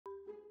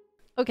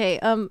Okay,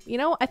 you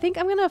know, I think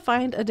I'm gonna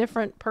find a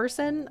different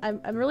person.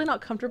 I'm really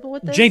not comfortable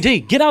with this.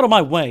 JD, get out of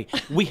my way.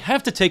 We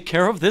have to take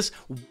care of this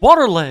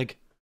water leg.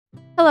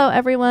 Hello,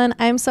 everyone.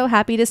 I'm so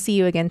happy to see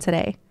you again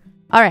today.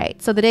 All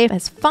right, so the day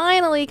has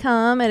finally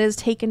come. It has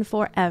taken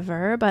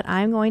forever, but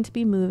I'm going to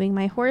be moving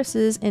my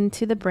horses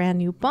into the brand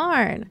new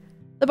barn.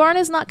 The barn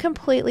is not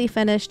completely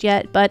finished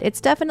yet, but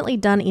it's definitely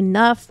done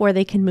enough where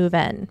they can move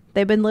in.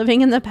 They've been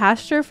living in the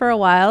pasture for a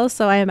while,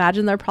 so I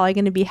imagine they're probably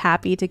going to be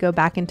happy to go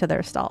back into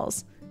their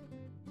stalls.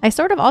 I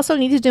sort of also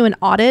need to do an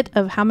audit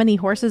of how many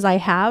horses I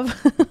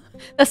have.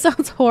 That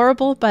sounds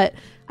horrible, but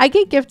I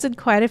get gifted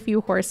quite a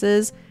few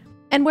horses.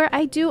 And where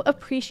I do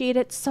appreciate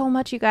it so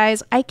much, you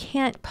guys, I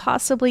can't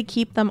possibly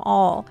keep them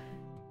all.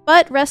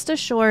 But rest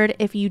assured,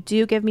 if you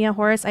do give me a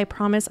horse, I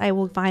promise I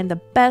will find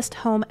the best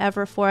home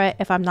ever for it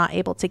if I'm not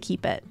able to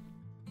keep it.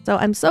 So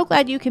I'm so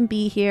glad you can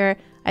be here.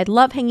 I'd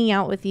love hanging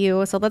out with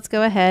you, so let's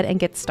go ahead and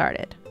get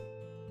started.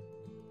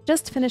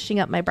 Just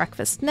finishing up my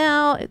breakfast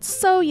now. It's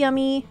so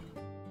yummy.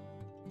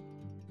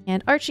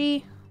 And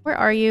Archie, where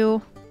are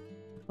you?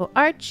 Oh,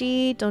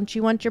 Archie, don't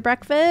you want your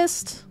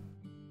breakfast?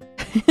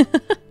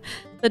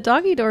 The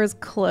doggy door is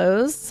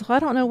closed, so I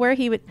don't know where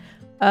he would...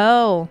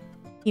 Oh,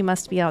 he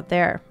must be out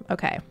there.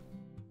 Okay.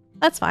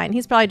 That's fine.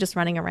 He's probably just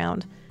running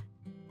around.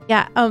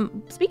 Yeah,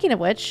 speaking of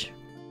which,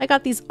 I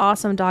got these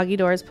awesome doggy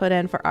doors put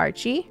in for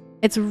Archie.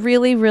 It's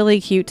really,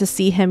 really cute to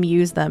see him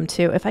use them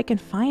too, if I can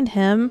find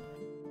him.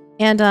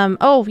 And,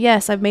 oh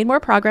yes, I've made more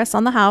progress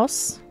on the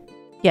house.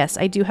 Yes,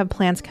 I do have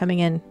plants coming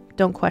in.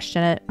 Don't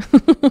question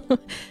it.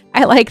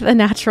 I like the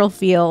natural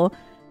feel.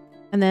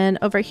 And then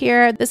over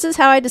here, this is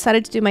how I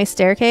decided to do my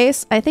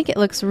staircase. I think it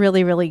looks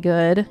really, really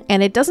good.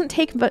 And it doesn't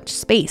take much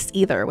space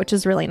either, which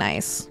is really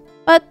nice.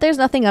 But there's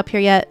nothing up here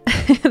yet.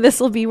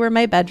 This will be where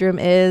my bedroom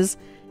is.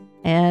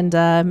 And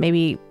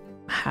maybe,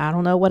 I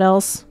don't know what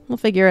else. We'll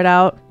figure it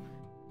out.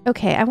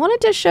 Okay, I wanted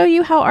to show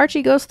you how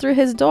Archie goes through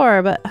his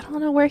door, but I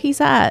don't know where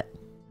he's at.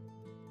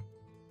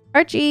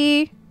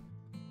 Archie!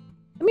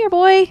 Come here,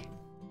 boy!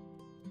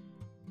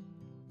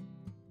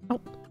 Oh.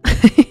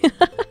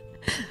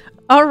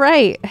 All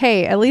right.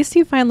 Hey, at least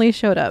he finally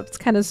showed up. It's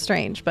kind of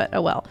strange, but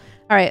oh well.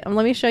 All right,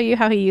 let me show you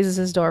how he uses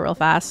his door real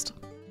fast.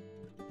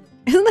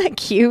 Isn't that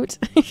cute?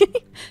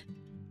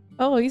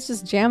 Oh, he's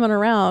just jamming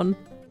around.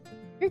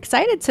 You're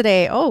excited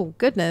today. Oh,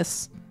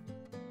 goodness.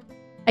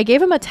 I gave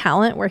him a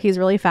talent where he's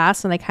really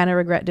fast, and I kind of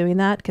regret doing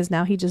that because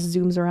now he just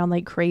zooms around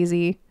like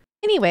crazy.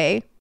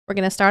 Anyway, we're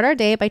going to start our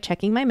day by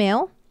checking my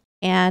mail.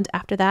 And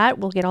after that,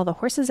 we'll get all the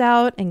horses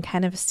out and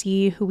kind of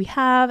see who we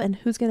have and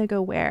who's going to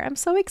go where. I'm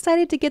so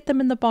excited to get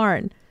them in the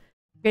barn.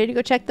 Ready to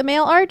go check the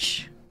mail,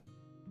 Arch?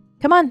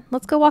 Come on,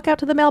 let's go walk out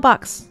to the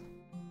mailbox.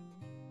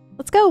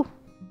 Let's go.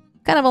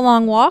 Kind of a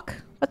long walk,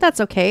 but that's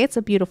okay. It's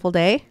a beautiful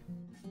day.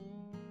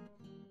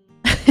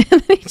 And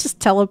then he just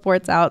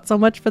teleports out. So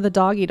much for the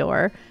doggy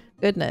door.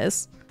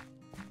 Goodness.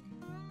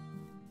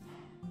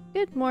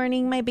 Good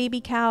morning, my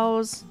baby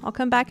cows. I'll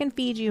come back and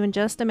feed you in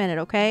just a minute,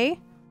 okay?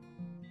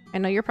 I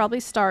know you're probably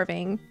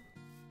starving.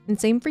 And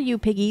same for you,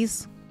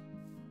 piggies.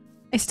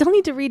 I still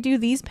need to redo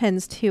these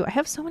pens too. I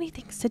have so many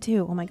things to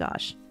do. Oh my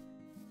gosh.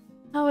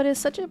 Oh, it is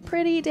such a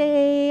pretty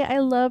day. I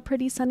love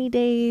pretty sunny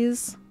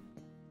days.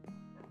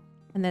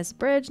 And this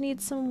bridge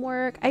needs some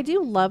work. I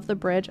do love the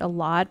bridge a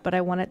lot, but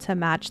I want it to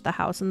match the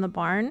house and the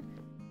barn.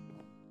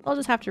 I'll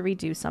just have to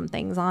redo some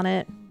things on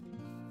it.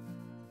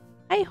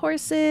 Hi,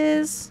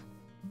 horses.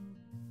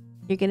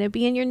 You're gonna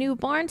be in your new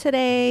barn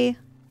today.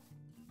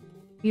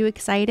 You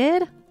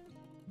excited?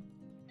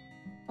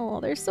 Oh,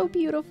 they're so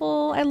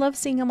beautiful. I love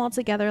seeing them all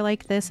together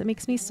like this. It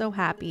makes me so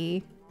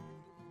happy.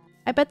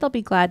 I bet they'll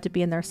be glad to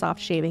be in their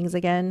soft shavings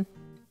again.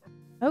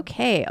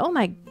 Okay. Oh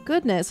my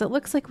goodness. It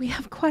looks like we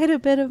have quite a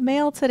bit of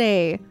mail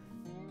today.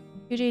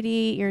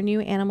 UJD, your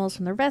new animals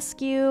from the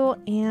rescue,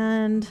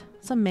 and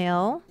some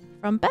mail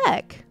from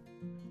Beck.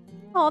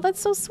 Oh, that's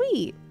so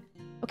sweet.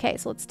 Okay,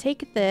 so let's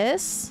take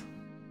this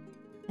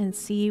and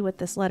see what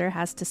this letter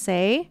has to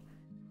say.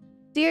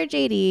 Dear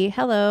JD,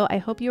 hello, I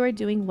hope you are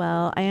doing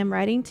well. I am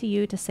writing to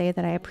you to say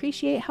that I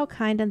appreciate how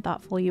kind and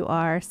thoughtful you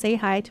are. Say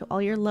hi to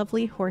all your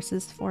lovely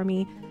horses for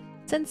me.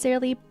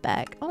 Sincerely,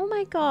 Beck. Oh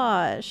my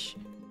gosh.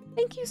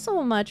 Thank you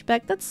so much,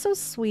 Beck. That's so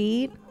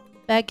sweet.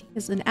 Beck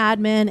is an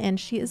admin and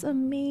she is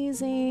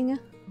amazing.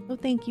 Oh,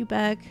 thank you,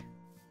 Beck.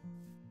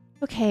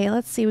 Okay,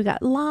 let's see. We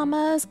got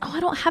llamas. Oh,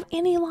 I don't have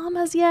any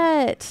llamas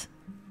yet.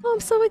 Oh, I'm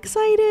so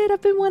excited.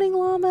 I've been wanting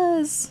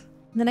llamas.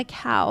 And then a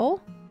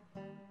cow.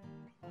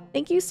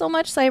 Thank you so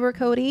much, Cyber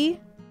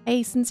Cody.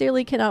 I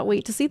sincerely cannot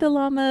wait to see the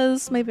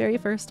llamas, my very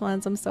first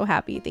ones. I'm so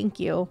happy. Thank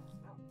you.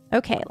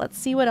 Okay, let's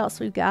see what else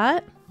we've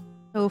got.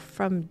 Oh,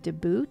 from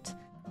Deboot.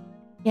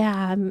 Yeah,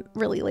 I'm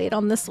really late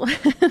on this one.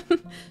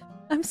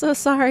 I'm so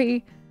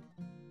sorry.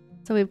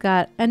 So we've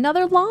got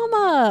another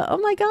llama. Oh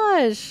my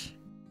gosh.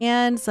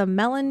 And some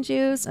melon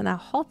juice and a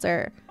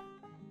halter.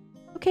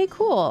 Okay,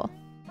 cool.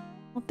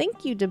 Well,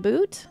 thank you,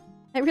 Deboot.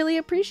 I really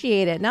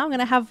appreciate it. Now I'm going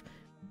to have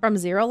from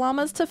 0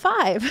 llamas to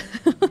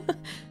 5.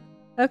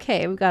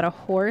 Okay, we've got a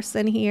horse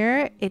in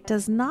here. It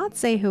does not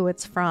say who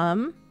it's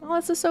from. Oh,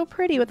 this is so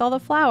pretty with all the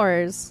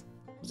flowers.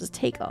 We'll just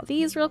take all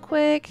these real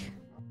quick.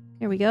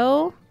 Here we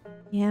go.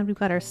 And we've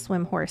got our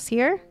swim horse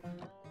here.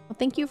 Well,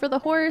 thank you for the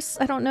horse.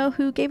 I don't know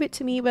who gave it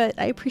to me, but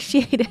I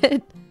appreciate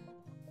it.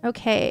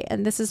 Okay,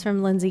 and this is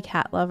from Lindsay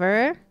Cat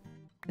Lover.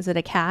 Is it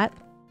a cat?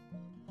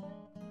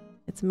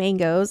 It's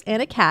mangoes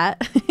and a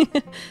cat.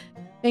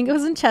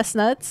 Mangoes and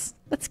chestnuts.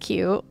 That's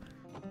cute.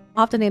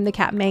 I'll have to name the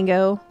cat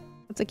Mango.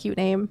 That's a cute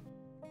name.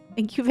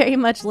 Thank you very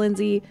much,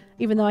 Lindsay,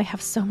 even though I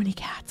have so many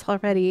cats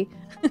already.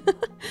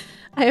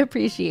 I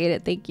appreciate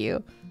it. Thank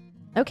you.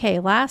 Okay,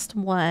 last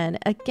one.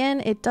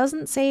 Again, it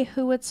doesn't say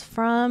who it's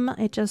from.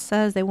 It just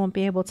says they won't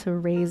be able to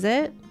raise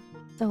it.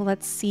 So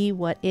let's see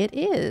what it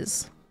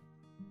is.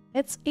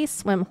 It's a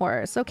swim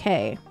horse.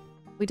 Okay.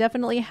 We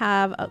definitely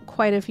have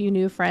quite a few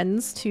new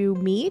friends to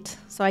meet.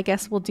 So I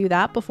guess we'll do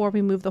that before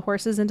we move the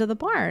horses into the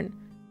barn.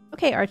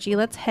 Okay, Archie,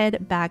 let's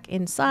head back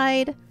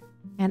inside.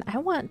 And I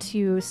want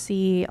to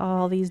see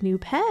all these new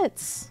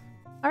pets.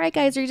 All right,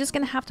 guys, you're just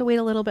going to have to wait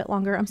a little bit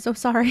longer. I'm so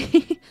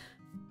sorry.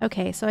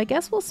 Okay, so I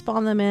guess we'll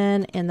spawn them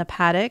in the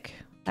paddock.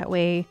 That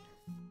way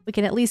we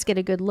can at least get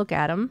a good look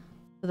at them.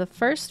 So the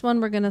first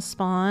one we're going to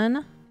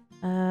spawn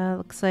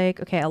looks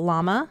like, okay, a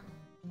llama.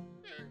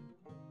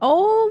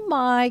 Oh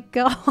my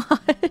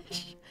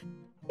gosh.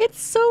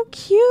 It's so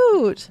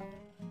cute.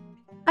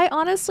 I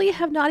honestly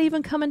have not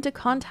even come into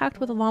contact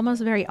with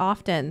llamas very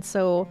often,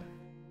 so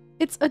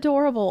it's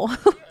adorable.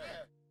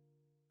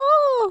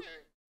 Oh,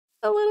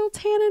 a little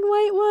tan and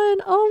white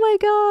one. Oh my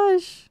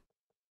gosh.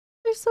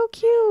 They're so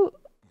cute.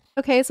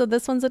 Okay, so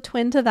this one's a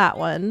twin to that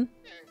one.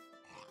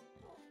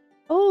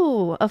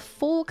 Oh, a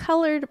full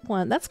colored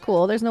one. That's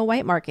cool. There's no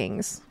white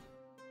markings.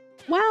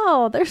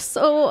 Wow, they're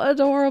so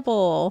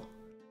adorable.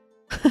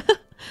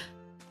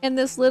 And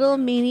this little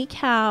mini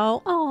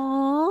cow.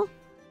 Aww.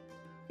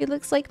 It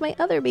looks like my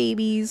other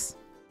babies.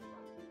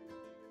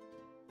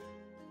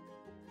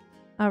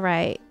 All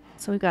right.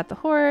 So we've got the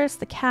horse,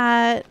 the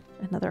cat,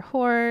 another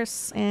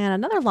horse, and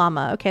another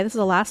llama. Okay, this is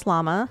the last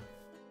llama.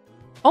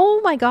 Oh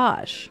my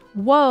gosh.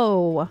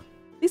 Whoa.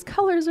 These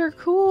colors are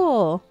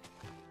cool.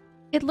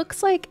 It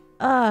looks like,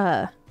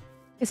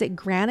 is it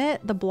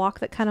granite? The block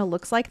that kind of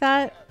looks like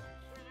that?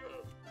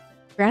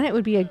 Granite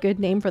would be a good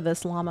name for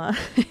this llama.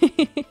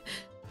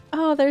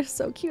 Oh, they're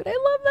so cute.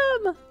 I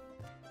love them.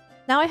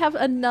 Now I have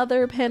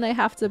another pen I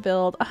have to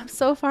build. I'm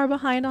so far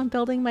behind on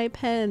building my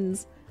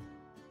pens.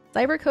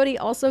 CyberCody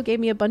also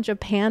gave me a bunch of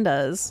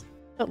pandas.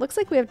 So it looks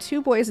like we have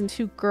 2 boys and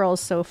 2 girls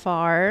so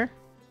far.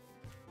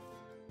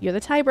 You're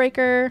the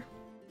tiebreaker,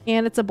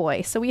 and it's a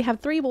boy. So we have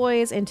 3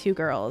 boys and 2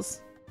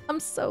 girls. I'm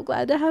so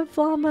glad to have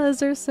llamas.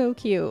 They're so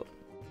cute.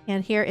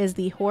 And here is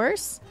the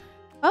horse.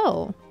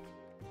 Oh,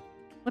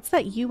 what's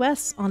that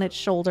US on its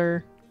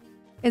shoulder?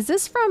 Is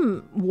this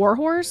from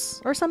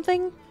Warhorse or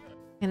something?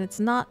 And it's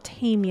not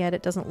tame yet,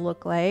 it doesn't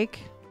look like.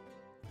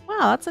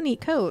 Wow, that's a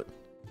neat coat.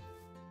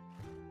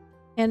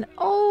 And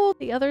oh,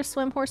 the other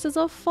swim horse is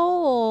a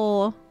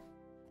foal.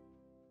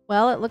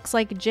 Well, it looks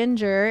like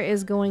Ginger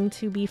is going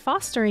to be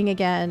fostering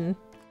again.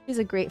 She's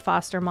a great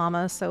foster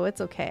mama, so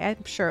it's okay.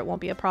 I'm sure it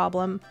won't be a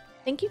problem.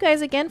 Thank you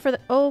guys again for the...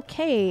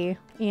 Okay.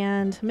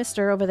 And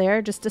Mr. over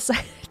there just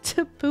decided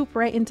to poop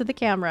right into the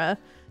camera.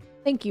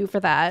 Thank you for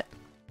that.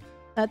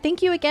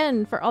 Thank you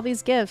again for all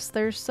these gifts.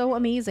 They're so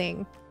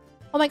amazing.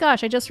 Oh my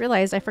gosh, I just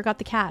realized I forgot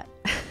the cat.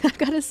 I've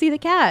got to see the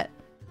cat.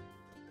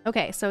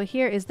 Okay, so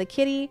here is the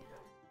kitty.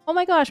 Oh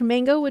my gosh,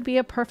 Mango would be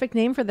a perfect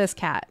name for this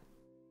cat.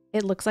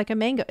 It looks like a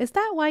mango. Is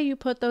that why you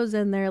put those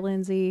in there,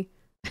 Lindsay?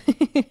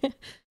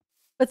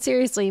 But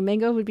seriously,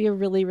 Mango would be a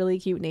really, really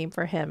cute name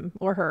for him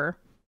or her.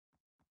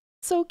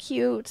 So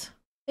cute.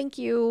 Thank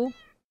you.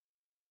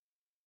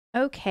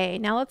 Okay,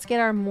 now let's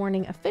get our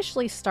morning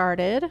officially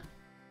started.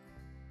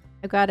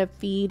 I've got to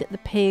feed the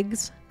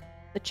pigs,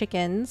 the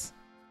chickens,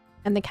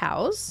 and the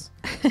cows.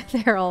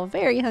 They're all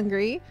very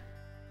hungry.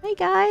 Hi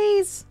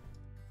guys!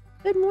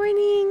 Good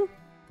morning!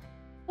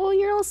 Oh,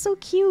 you're all so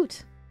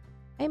cute!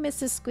 Hi,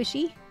 Mrs.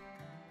 Squishy.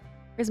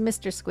 Where's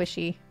Mr.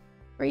 Squishy?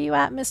 Where you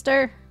at,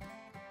 mister?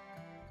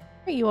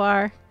 There you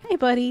are. Hi,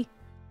 buddy.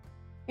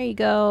 There you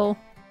go.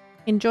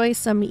 Enjoy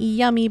some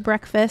yummy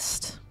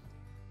breakfast.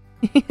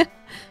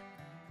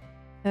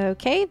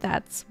 Okay,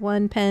 that's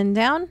one pen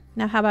down.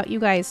 Now how about you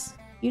guys?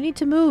 You need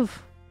to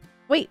move.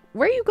 Wait,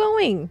 where are you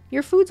going?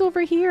 Your food's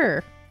over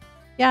here.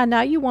 Yeah,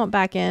 now you want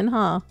back in,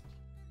 huh?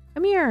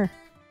 Come here.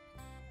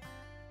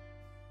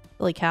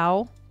 Silly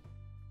cow.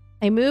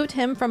 I moved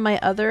him from my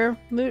other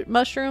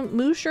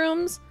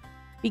mushrooms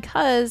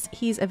because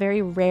he's a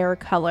very rare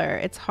color.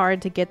 It's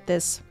hard to get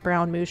this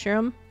brown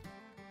mushroom.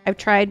 I've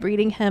tried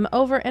breeding him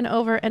over and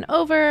over and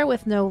over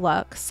with no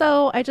luck.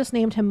 So I just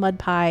named him Mud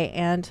Pie,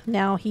 and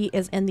now he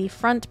is in the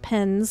front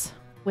pens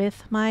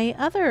with my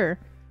other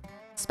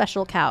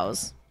special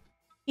cows.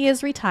 He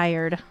is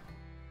retired.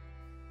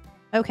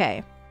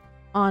 Okay,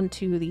 on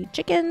to the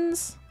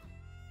chickens.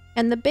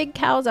 And the big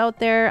cows out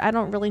there, I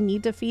don't really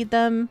need to feed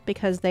them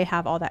because they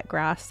have all that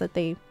grass that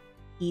they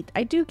eat.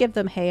 I do give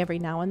them hay every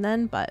now and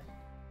then, but...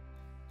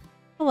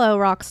 Hello,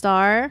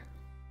 Rockstar.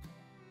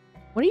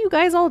 What are you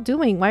guys all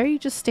doing? Why are you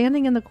just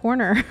standing in the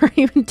corner? Are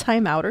you in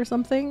timeout or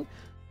something?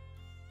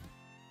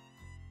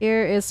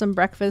 Here is some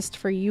breakfast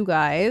for you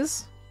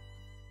guys.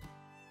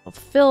 I'll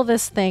fill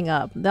this thing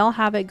up. They'll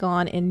have it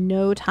gone in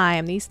no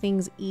time. These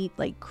things eat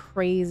like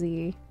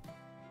crazy.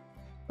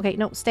 Okay,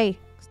 no, stay.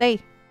 Stay.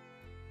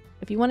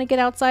 If you want to get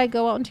outside,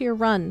 go out into your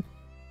run.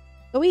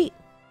 Go eat.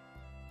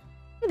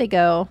 Here they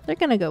go. They're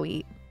gonna go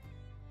eat.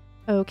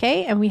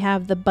 Okay, and we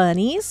have the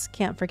bunnies.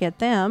 Can't forget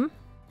them.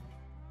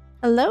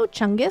 Hello,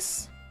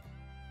 Chungus.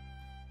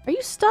 Are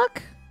you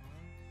stuck?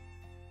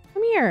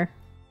 Come here.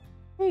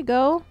 There you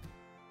go.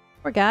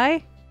 Poor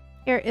guy.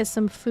 Here is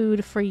some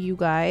food for you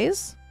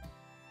guys.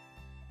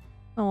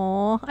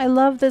 Oh, I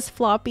love this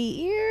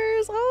floppy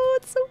ears. Oh,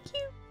 it's so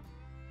cute.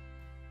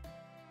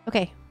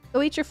 Okay,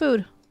 go eat your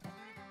food.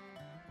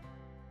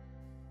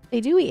 They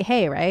do eat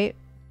hay, right?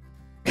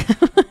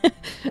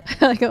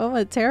 Like, I'm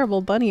a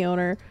terrible bunny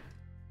owner.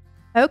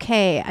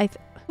 Okay,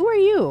 who are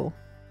you?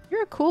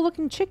 You're a cool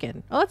looking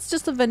chicken. Oh, that's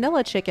just a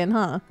vanilla chicken,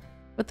 huh?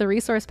 With the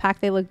resource pack,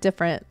 they look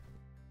different.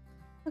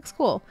 Looks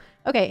cool.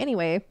 Okay,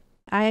 anyway,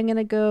 I am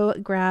gonna go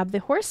grab the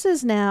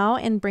horses now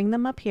and bring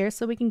them up here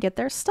so we can get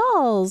their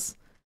stalls.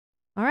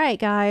 All right,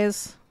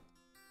 guys.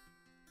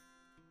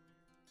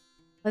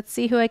 Let's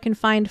see who I can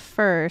find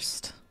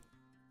first.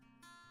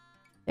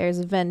 There's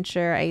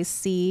Venture, I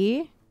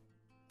see.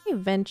 Hey,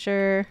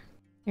 Venture.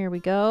 Here we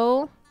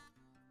go.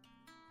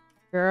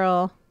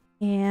 Girl.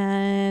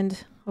 And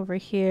over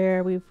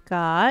here we've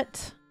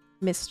got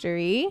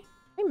Mystery.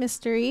 Hey,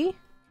 Mystery.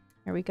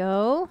 There we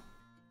go.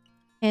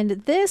 And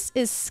this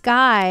is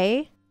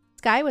Sky.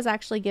 Sky was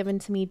actually given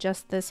to me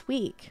just this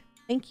week.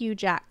 Thank you,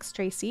 Jax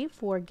Tracy,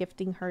 for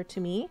gifting her to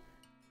me.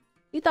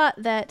 We thought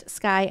that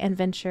Sky and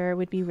Venture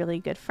would be really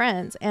good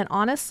friends, and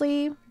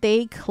honestly,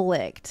 they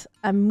clicked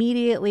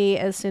immediately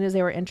as soon as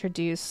they were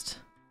introduced.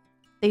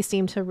 They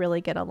seemed to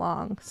really get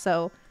along.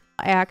 So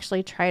I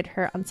actually tried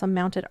her on some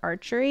mounted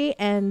archery,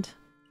 and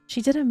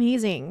she did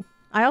amazing.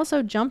 I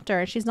also jumped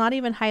her. She's not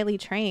even highly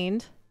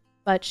trained,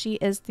 but she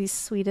is the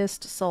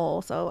sweetest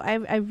soul. So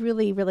I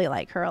really, really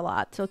like her a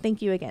lot. So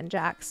thank you again,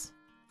 Jax.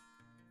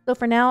 So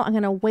for now, I'm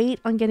going to wait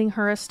on getting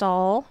her a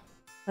stall.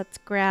 Let's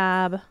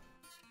grab...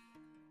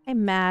 Hey,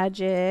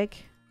 Magic.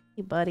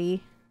 Hey,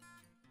 buddy.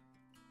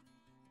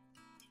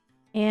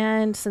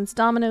 And since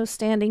Domino's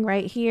standing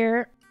right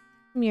here,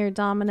 come here,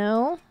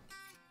 Domino.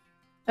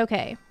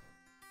 Okay.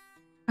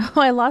 Oh,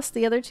 I lost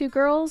the other two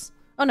girls?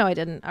 Oh, no, I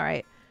didn't. All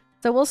right.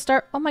 So we'll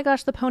start. Oh my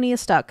gosh, the pony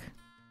is stuck.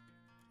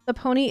 The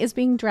pony is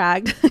being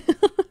dragged.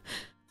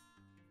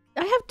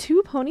 I have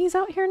two ponies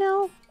out here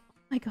now? Oh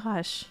my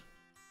gosh.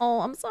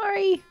 Oh, I'm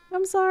sorry.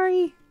 I'm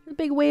sorry. A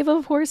big wave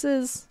of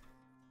horses.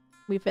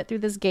 We fit through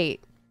this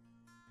gate.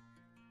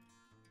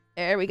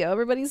 There we go.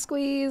 Everybody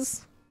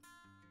squeeze.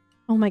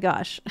 Oh my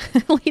gosh.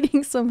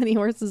 Leading so many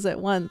horses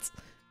at once.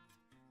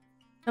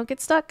 Don't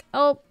get stuck.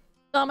 Oh,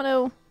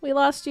 Domino, we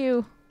lost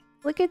you.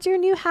 Look at your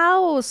new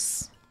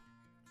house.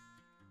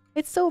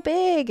 It's so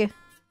big.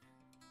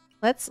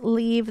 Let's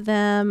leave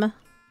them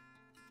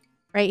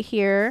right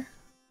here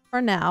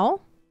for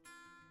now.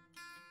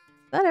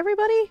 Is that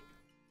everybody?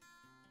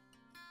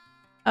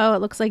 Oh, it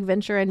looks like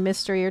Venture and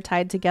Mystery are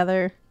tied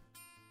together.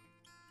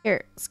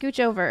 Here,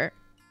 scooch over.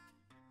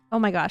 Oh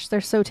my gosh,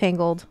 they're so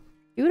tangled.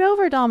 Scoot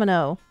over,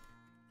 Domino.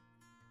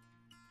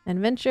 And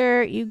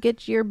Venture, you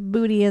get your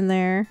booty in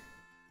there.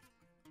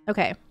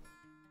 Okay.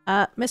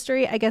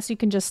 Mystery, I guess you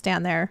can just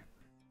stand there.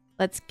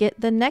 Let's get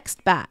the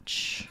next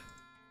batch.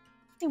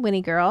 Hey,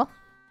 Winnie girl.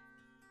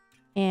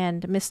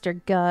 And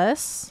Mr.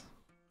 Gus.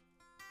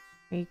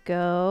 There you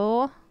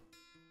go.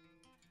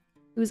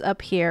 Who's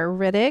up here?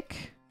 Riddick.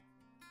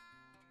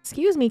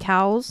 Excuse me,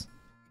 cows.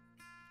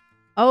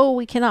 Oh,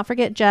 we cannot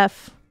forget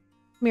Jeff.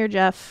 Come here,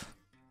 Jeff.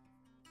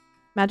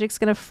 Magic's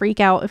gonna freak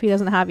out if he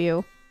doesn't have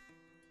you.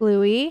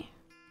 Gluey.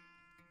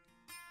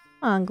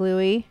 Come on,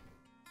 Gluey.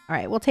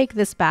 Alright, we'll take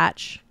this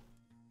batch.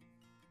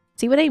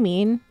 See what I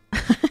mean?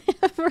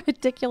 A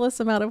ridiculous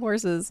amount of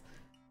horses.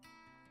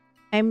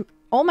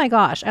 Oh my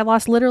gosh, I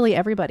lost literally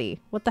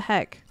everybody. What the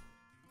heck?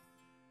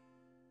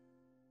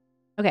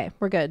 Okay,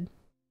 we're good.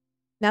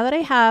 Now that I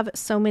have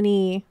so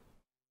many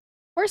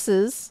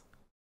horses,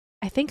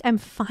 I think I'm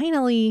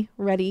finally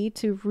ready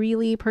to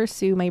really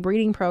pursue my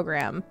breeding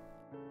program.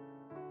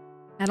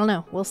 I don't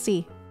know. We'll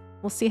see.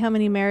 We'll see how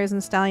many mares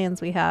and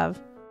stallions we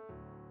have.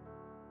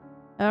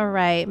 All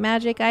right,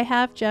 Magic, I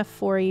have Jeff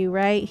for you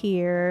right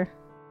here.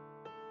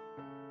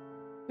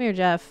 Come here,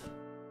 Jeff.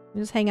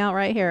 You just hang out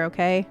right here,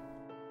 okay?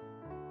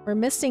 We're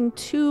missing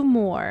two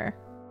more.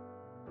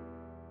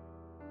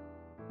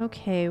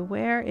 Okay,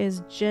 where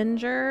is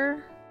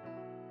Ginger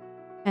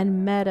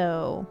and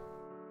Meadow?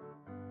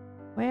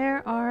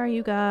 Where are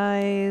you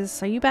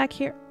guys? Are you back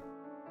here?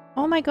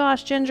 Oh my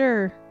gosh,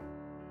 Ginger!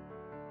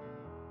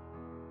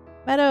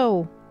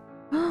 Meadow!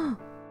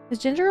 Is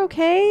Ginger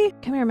okay?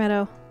 Come here,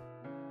 Meadow.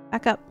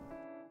 Back up.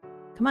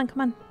 Come on,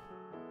 come on.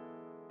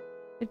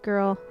 Good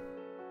girl.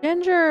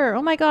 Ginger!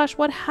 Oh my gosh,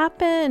 what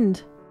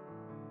happened?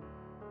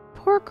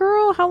 Poor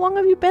girl, how long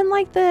have you been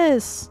like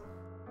this?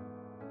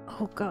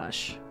 Oh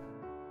gosh.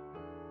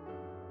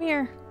 Come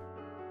here.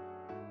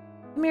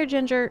 Come here,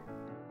 Ginger.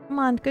 Come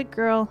on, good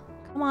girl.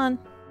 Come on.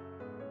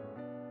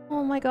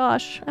 Oh my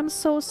gosh, I'm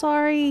so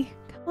sorry.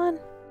 Come on.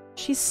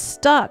 She's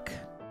stuck.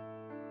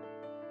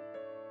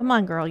 Come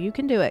on, girl, you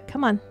can do it.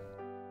 Come on.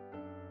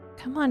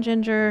 Come on,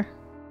 Ginger.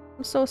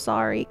 I'm so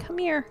sorry. Come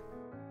here.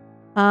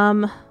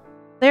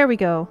 There we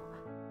go.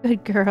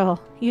 Good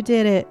girl. You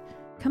did it.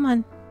 Come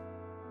on.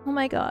 Oh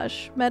my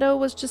gosh. Meadow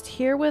was just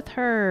here with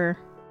her.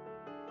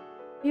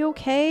 You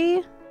okay?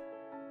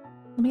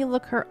 Let me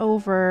look her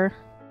over.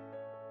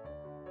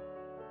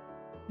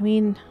 I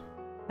mean,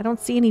 I don't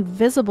see any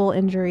visible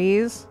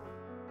injuries.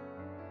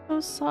 So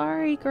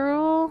sorry,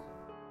 girl.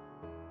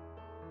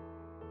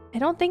 I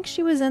don't think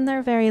she was in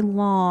there very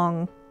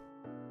long.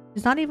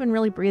 She's not even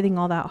really breathing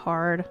all that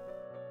hard.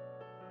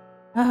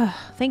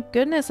 Thank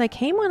goodness I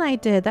came when I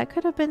did. That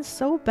could have been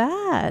so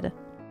bad.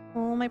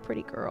 Oh, my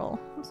pretty girl.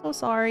 I'm so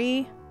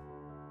sorry.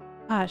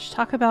 Gosh,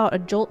 talk about a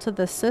jolt to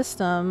the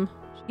system.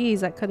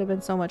 Jeez, that could have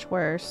been so much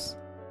worse.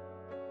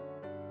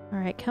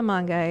 Alright, come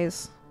on,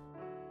 guys.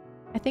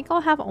 I think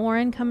I'll have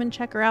Oryn come and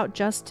check her out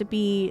just to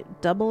be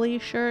doubly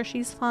sure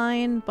she's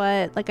fine,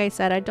 but like I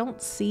said, I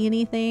don't see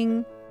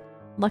anything.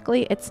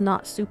 Luckily, it's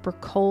not super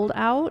cold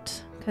out,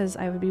 because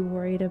I would be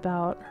worried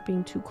about her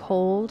being too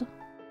cold.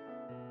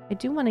 I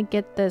do want to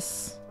get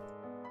this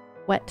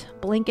wet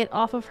blanket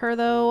off of her,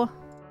 though.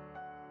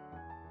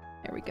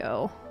 There we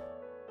go.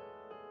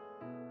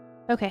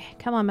 Okay,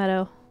 come on,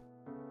 Meadow.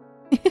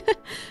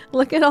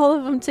 Look at all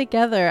of them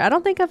together. I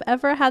don't think I've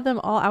ever had them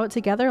all out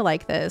together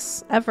like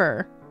this,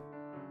 ever.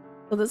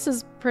 So this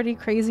is pretty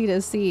crazy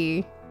to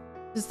see.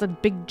 Just a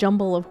big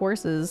jumble of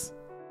horses.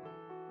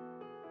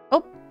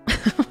 Oh!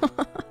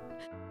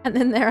 And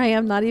then there I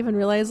am not even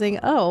realizing,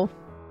 oh,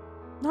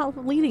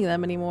 not leading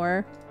them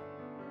anymore.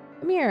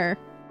 Come here.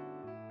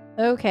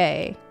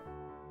 Okay.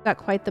 Got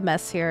quite the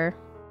mess here.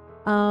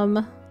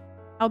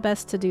 How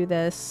best to do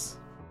this?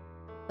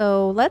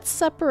 So let's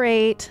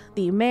separate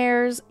the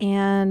mares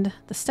and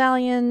the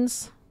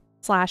stallions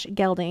 /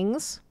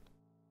 geldings.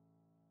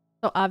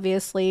 So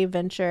obviously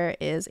Venture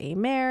is a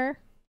mare.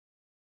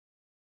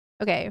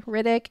 Okay,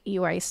 Riddick,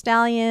 you are a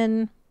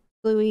stallion.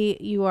 Bluey,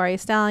 you are a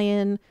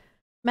stallion.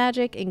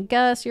 Magic and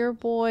Gus, you're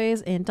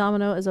boys, and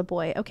Domino is a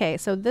boy. Okay,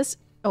 so this...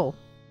 Oh,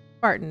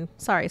 Spartan.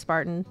 Sorry,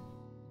 Spartan.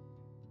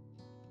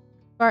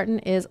 Spartan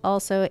is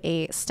also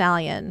a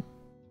stallion.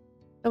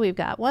 So we've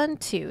got 1,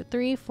 2,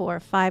 3, 4,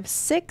 5,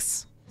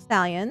 6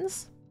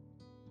 stallions.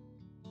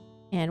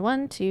 And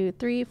 1, 2,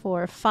 3,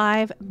 4,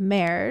 5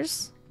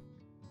 mares.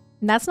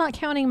 And that's not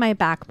counting my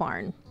back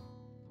barn. And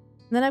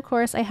then, of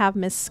course, I have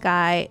Miss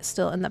Sky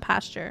still in the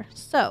pasture.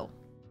 So,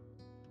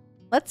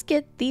 let's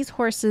get these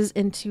horses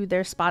into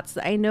their spots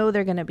that I know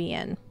they're going to be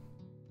in.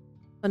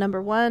 So,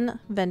 number 1,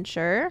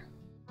 Venture.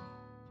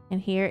 And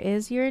here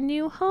is your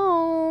new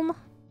home.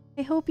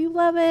 I hope you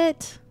love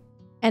it.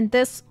 And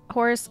this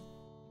horse,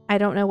 I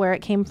don't know where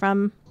it came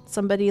from.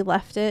 Somebody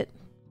left it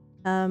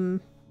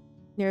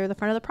near the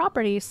front of the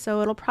property.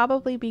 So, it'll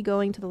probably be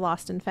going to the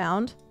Lost and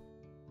Found.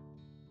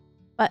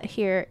 But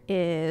here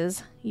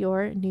is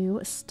your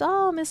new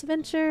stall, Miss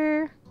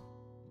Venture.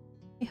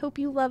 I hope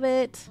you love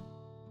it.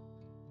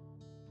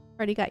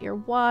 Already got your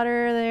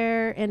water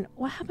there. And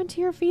what happened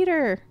to your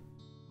feeder?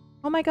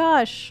 Oh my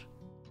gosh.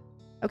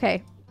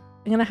 Okay,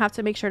 I'm gonna have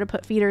to make sure to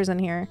put feeders in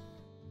here.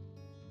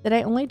 Did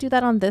I only do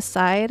that on this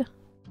side?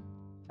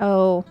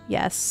 Oh,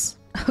 yes.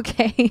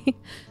 Okay.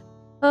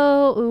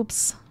 Oh,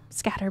 oops.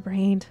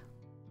 Scatterbrained.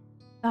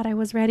 Thought I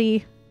was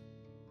ready.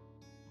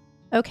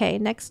 Okay,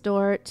 next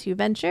door to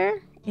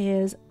Venture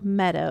is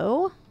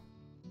Meadow.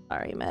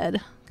 Sorry,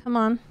 Med. Come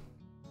on.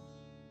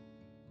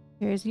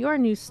 Here's your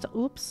new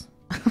oops.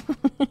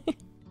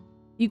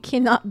 You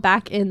cannot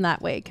back in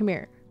that way. Come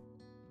here.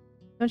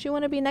 Don't you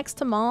want to be next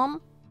to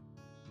Mom?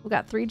 We've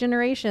got 3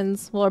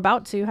 generations. We're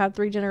about to have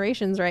 3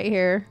 generations right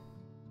here.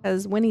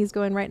 Because Winnie's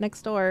going right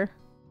next door.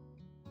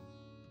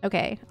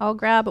 Okay, I'll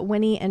grab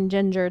Winnie and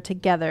Ginger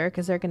together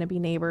because they're going to be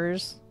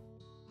neighbors.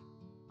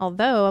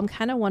 Although, I'm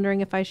kind of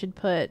wondering if I should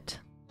put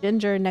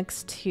Ginger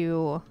next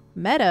to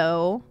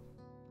Meadow.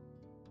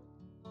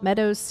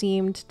 Meadow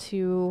seemed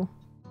to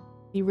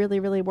be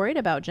really, really worried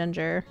about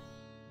Ginger.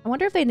 I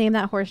wonder if they named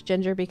that horse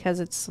Ginger because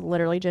it's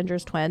literally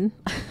Ginger's twin.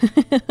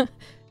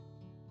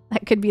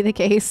 That could be the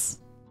case.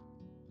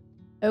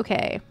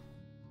 Okay.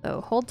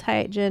 So, hold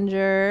tight,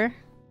 Ginger.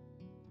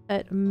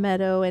 Put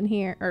Meadow in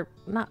here. Or,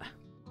 not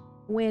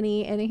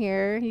Winnie in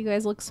here. You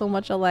guys look so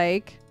much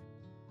alike.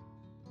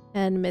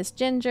 And Miss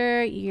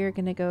Ginger, you're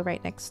gonna go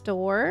right next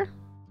door.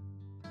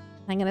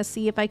 I'm gonna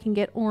see if I can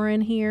get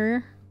Oryn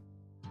here.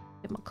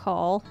 Give him a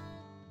call.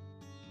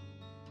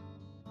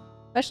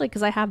 Especially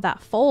because I have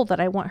that foal that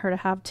I want her to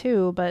have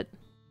too, but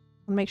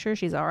I'll make sure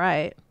she's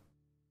alright.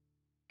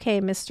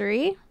 Okay,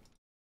 Mystery.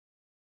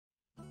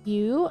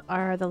 You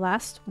are the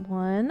last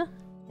one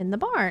in the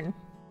barn.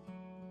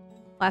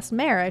 Last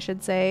mare, I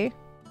should say.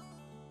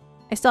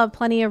 I still have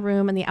plenty of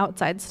room in the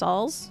outside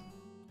stalls.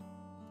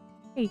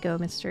 There you go,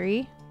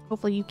 Mystery.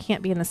 Hopefully you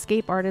can't be an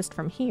escape artist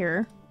from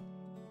here.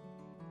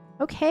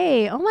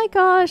 Okay, oh my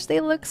gosh,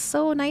 they look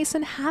so nice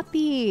and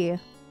happy.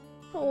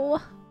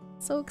 Oh,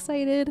 so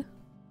excited.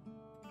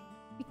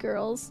 Hey,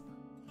 girls.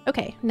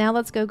 Okay, now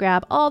let's go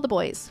grab all the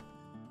boys.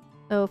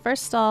 So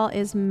first stall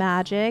is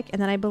Magic, and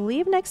then I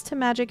believe next to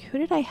Magic, who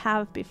did I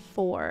have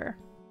before?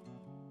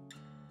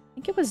 I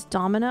think it was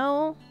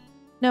Domino.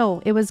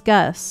 No, it was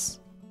Gus.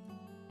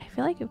 I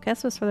feel like if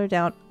Gus was further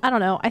down, I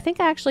don't know. I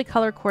think I actually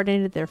color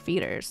coordinated their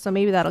feeders, so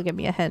maybe that'll give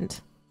me a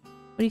hint.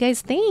 What do you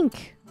guys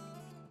think?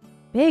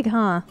 Big,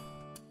 huh?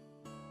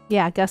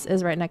 Yeah, Gus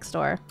is right next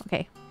door.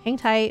 Okay, hang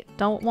tight.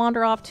 Don't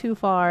wander off too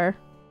far.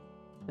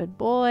 Good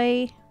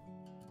boy.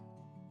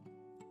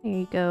 There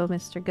you go,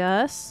 Mr.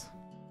 Gus.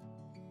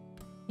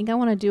 I think I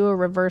want to do a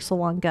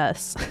reversal on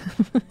Gus.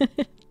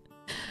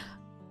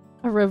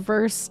 a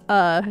reverse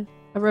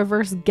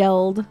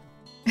geld.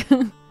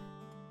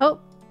 Oh,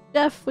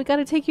 Jeff, we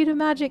gotta take you to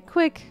Magic,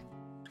 quick.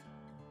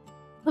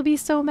 He'll be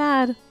so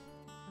mad.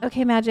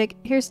 Okay, Magic,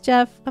 here's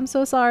Jeff. I'm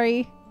so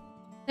sorry.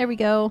 There we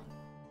go.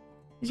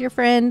 He's your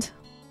friend.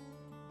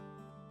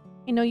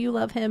 I know you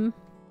love him.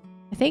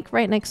 I think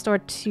right next door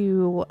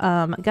to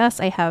Gus,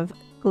 I have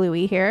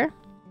Gluey here.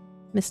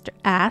 Mr.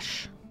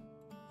 Ash.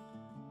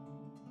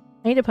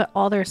 I need to put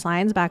all their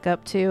signs back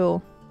up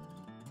too.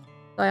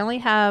 So I only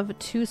have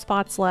 2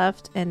 spots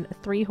left and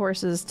 3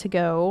 horses to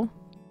go.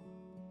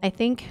 I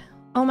think,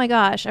 oh my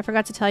gosh, I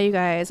forgot to tell you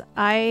guys.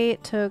 I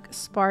took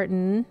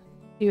Spartan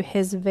to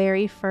his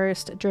very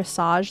first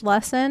dressage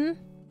lesson.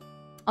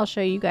 I'll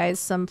show you guys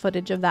some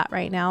footage of that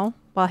right now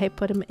while I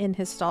put him in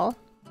his stall.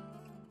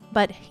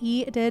 But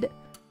he did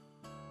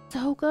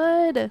so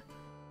good.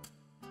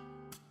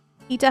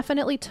 He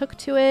definitely took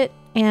to it.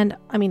 And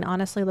I mean,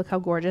 honestly, look how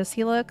gorgeous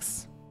he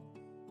looks.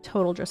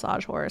 Total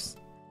dressage horse.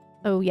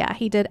 Oh yeah,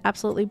 he did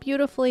absolutely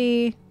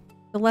beautifully.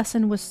 The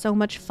lesson was so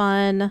much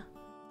fun.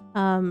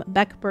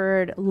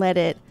 Beckbird led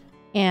it,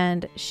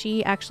 and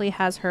she actually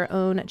has her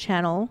own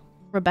channel,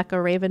 Rebecca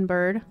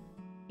Ravenbird.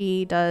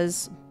 She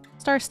does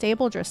Star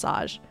Stable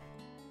dressage,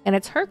 and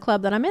it's her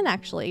club that I'm in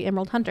actually,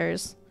 Emerald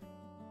Hunters.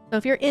 So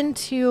if you're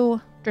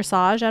into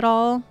dressage at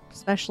all,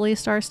 especially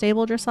Star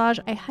Stable dressage,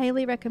 I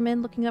highly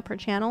recommend looking up her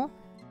channel.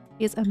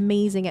 She is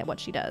amazing at what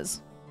she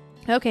does.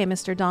 Okay,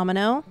 Mr.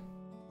 Domino,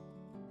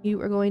 you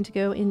are going to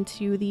go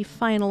into the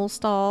final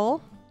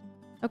stall.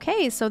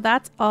 Okay, so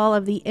that's all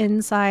of the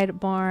inside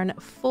barn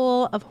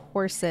full of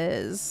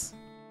horses.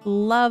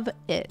 Love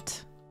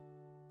it.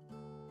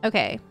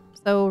 Okay,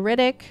 so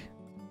Riddick,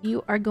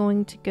 you are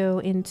going to go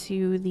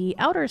into the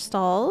outer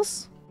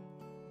stalls.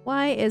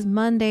 Why is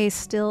Monday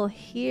still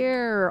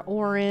here,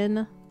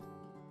 Oryn?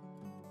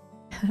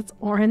 That's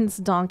Oryn's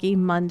donkey,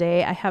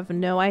 Monday. I have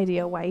no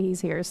idea why he's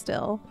here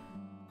still.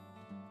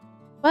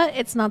 But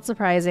it's not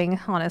surprising,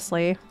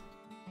 honestly.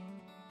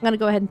 I'm going to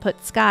go ahead and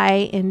put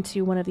Sky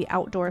into one of the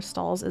outdoor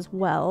stalls as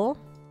well.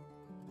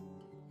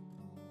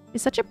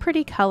 It's such a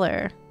pretty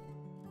color.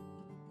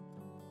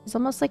 It's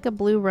almost like a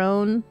blue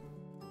roan,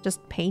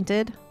 just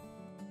painted.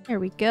 There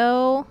we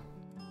go.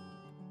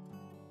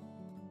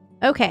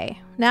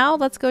 Okay, now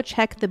let's go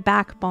check the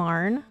back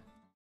barn.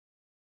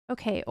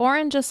 Okay,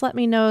 Oryn just let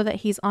me know that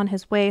he's on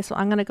his way, so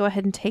I'm going to go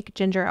ahead and take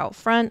Ginger out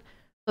front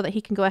so that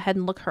he can go ahead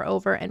and look her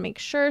over and make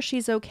sure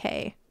she's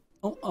okay.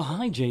 Oh,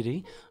 hi,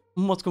 JD.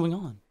 What's going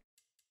on?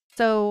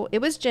 So it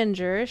was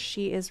Ginger.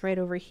 She is right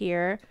over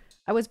here.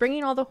 I was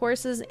bringing all the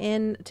horses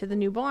in to the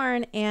new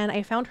barn, and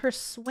I found her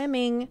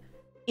swimming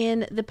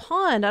in the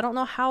pond. I don't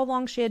know how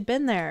long she had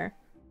been there.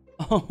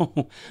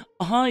 Oh,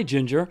 hi,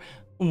 Ginger.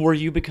 Were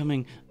you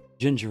becoming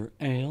ginger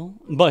ale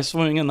by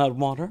swimming in that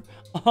water?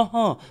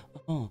 Oh.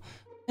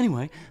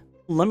 Anyway,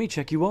 let me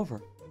check you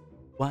over.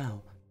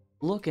 Wow,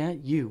 look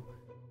at you.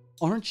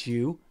 Aren't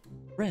you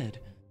red?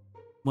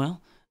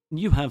 Well,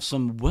 you have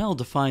some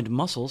well-defined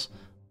muscles.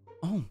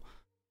 Oh,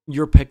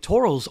 your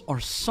pectorals are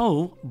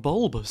so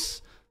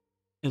bulbous.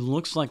 It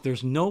looks like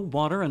there's no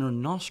water in her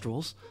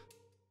nostrils,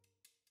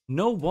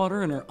 no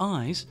water in her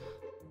eyes,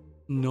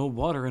 no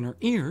water in her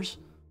ears.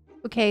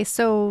 Okay,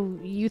 so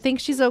you think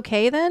she's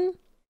okay then?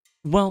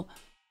 Well,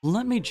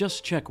 let me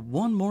just check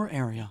one more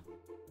area.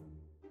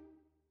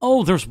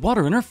 Oh, there's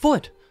water in her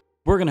foot.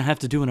 We're going to have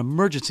to do an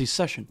emergency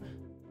session.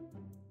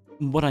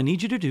 What I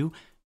need you to do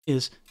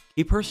is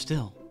keep her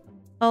still.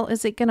 Well,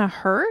 is it gonna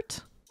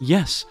hurt?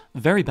 Yes,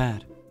 very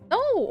bad.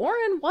 Oh,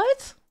 Oryn,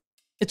 what?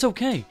 It's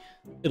okay.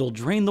 It'll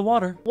drain the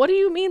water. What do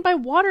you mean by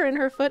water in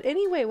her foot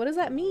anyway? What does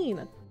that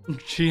mean?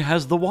 She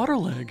has the water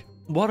leg.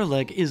 Water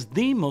leg is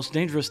the most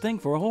dangerous thing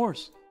for a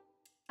horse.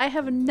 I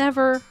have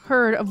never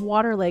heard of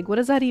water leg. What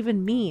does that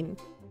even mean?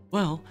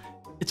 Well,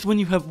 it's when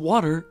you have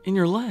water in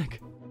your leg.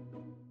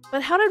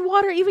 But how did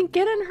water even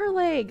get in her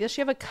leg? Does she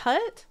have a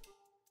cut?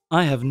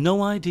 I have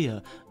no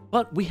idea,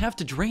 but we have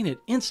to drain it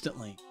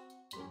instantly.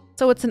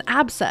 So it's an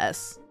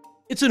abscess.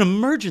 It's an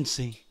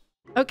emergency.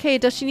 Okay,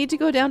 does she need to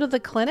go down to the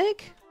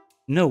clinic?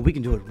 No, we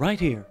can do it right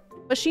here.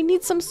 But she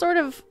needs some sort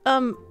of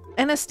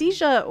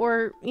anesthesia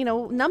or,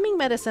 numbing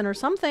medicine or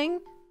something.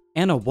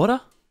 Anna,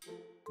 what?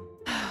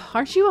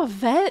 Aren't you a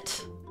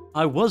vet?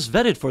 I was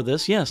vetted for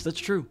this, yes, that's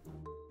true.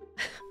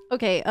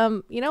 Okay,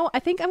 you know, I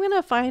think I'm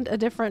gonna find a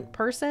different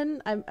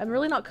person. I'm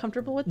really not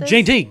comfortable with this.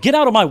 JD, get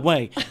out of my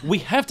way. We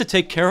have to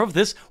take care of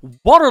this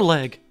water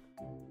leg.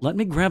 Let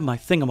me grab my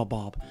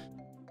thingamabob.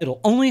 It'll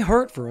only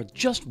hurt for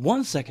just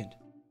 1 second.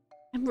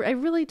 I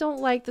really don't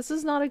like this.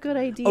 Is not a good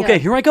idea. Okay,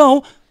 here I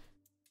go.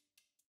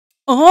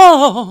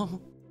 Oh!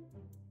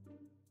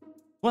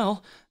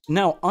 Well,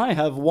 now I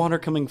have water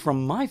coming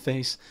from my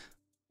face,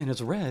 and it's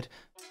red.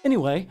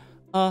 Anyway,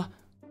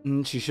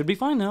 she should be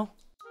fine now.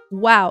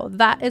 Wow,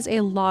 that is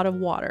a lot of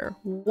water.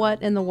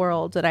 What in the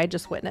world did I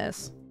just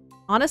witness?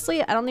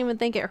 Honestly, I don't even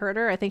think it hurt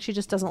her. I think she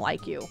just doesn't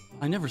like you.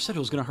 I never said it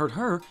was gonna hurt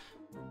her.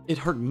 It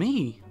hurt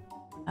me.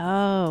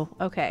 Oh,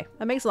 okay.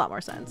 That makes a lot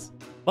more sense.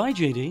 Bye,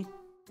 JD.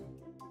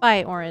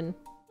 Bye, Oryn.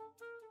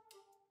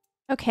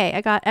 Okay,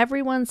 I got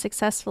everyone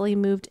successfully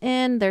moved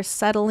in. They're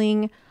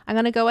settling. I'm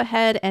going to go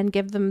ahead and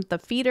give them the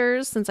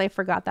feeders since I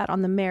forgot that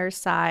on the mare's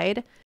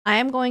side. I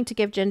am going to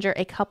give Ginger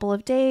a couple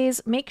of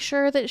days, make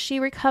sure that she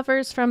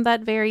recovers from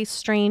that very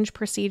strange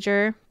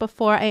procedure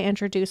before I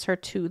introduce her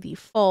to the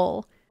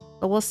foal.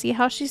 But we'll see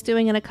how she's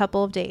doing in a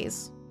couple of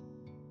days.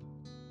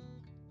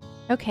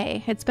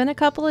 Okay, it's been a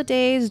couple of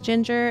days.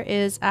 Ginger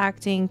is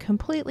acting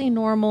completely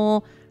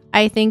normal.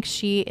 I think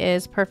she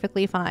is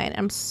perfectly fine.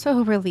 I'm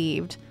so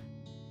relieved.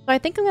 So I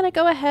think I'm going to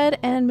go ahead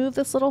and move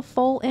this little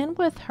foal in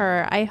with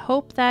her. I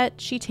hope that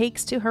she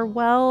takes to her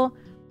well.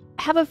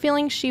 I have a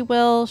feeling she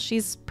will.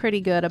 She's pretty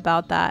good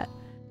about that.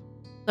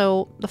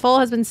 So the foal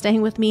has been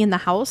staying with me in the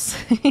house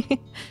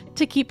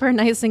to keep her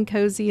nice and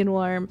cozy and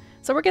warm.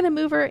 So we're going to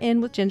move her in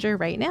with Ginger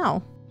right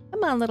now.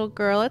 Come on, little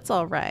girl. It's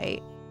all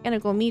right. Gonna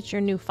go meet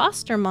your new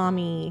foster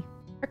mommy.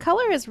 Her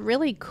color is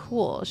really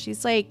cool.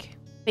 She's like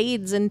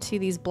fades into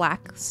these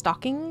black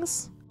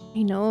stockings.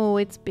 I know,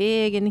 it's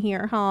big in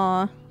here,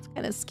 huh? It's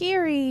kind of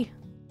scary.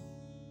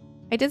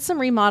 I did some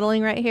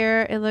remodeling right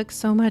here. It looks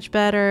so much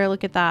better.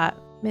 Look at that.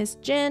 Miss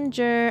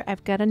Ginger,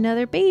 I've got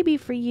another baby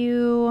for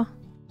you.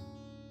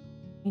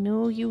 I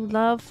know you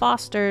love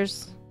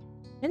fosters.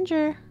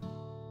 Ginger.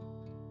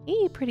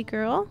 Hey, pretty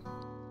girl.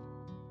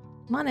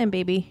 Come on in,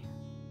 baby.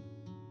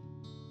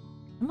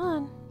 Come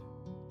on.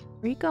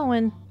 Where are you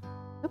going?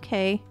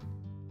 Okay.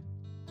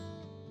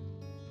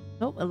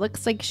 Oh, it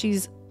looks like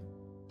she's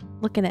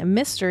looking at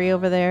Mystery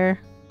over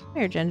there. Come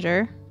here,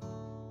 Ginger.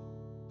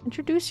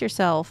 Introduce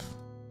yourself.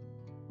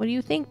 What do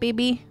you think,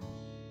 baby?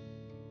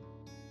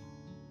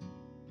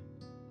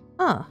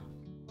 Huh.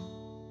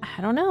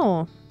 I don't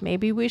know.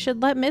 Maybe we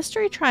should let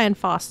Mystery try and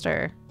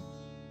foster.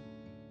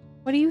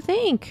 What do you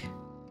think?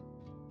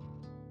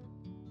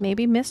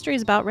 Maybe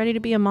Mystery's about ready to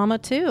be a mama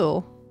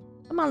too.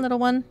 Come on, little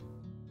one.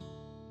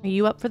 Are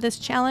you up for this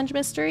challenge,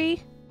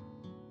 Mystery?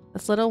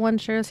 This little one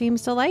sure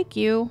seems to like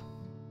you.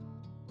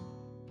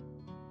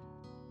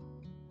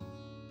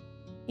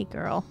 Hey,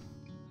 girl.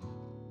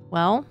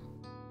 Well,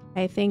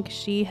 I think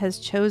she has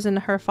chosen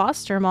her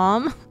foster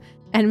mom,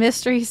 and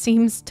Mystery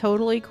seems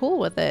totally cool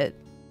with it.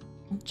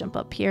 Jump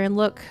up here and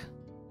look.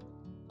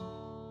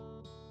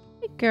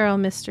 Hey, girl,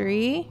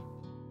 Mystery.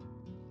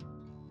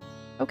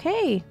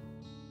 Okay.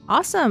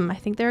 Awesome. I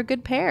think they're a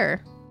good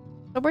pair.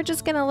 So we're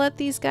just gonna let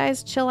these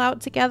guys chill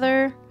out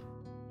together,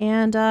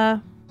 and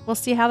we'll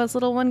see how this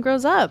little one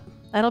grows up.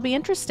 That'll be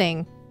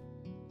interesting.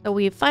 So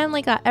we've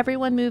finally got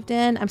everyone moved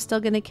in. I'm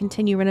still gonna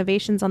continue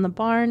renovations on the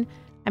barn.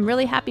 I'm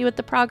really happy with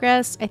the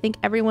progress. I think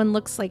everyone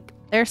looks like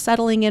they're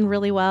settling in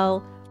really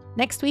well.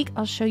 Next week,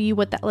 I'll show you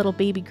what that little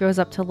baby grows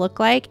up to look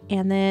like,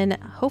 and then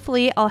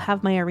hopefully I'll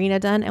have my arena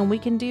done and we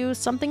can do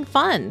something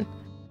fun.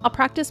 I'll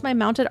practice my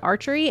mounted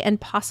archery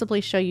and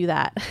possibly show you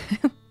that.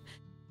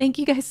 Thank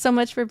you guys so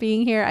much for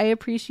being here. I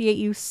appreciate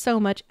you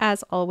so much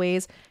as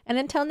always. And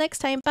until next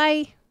time,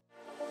 bye!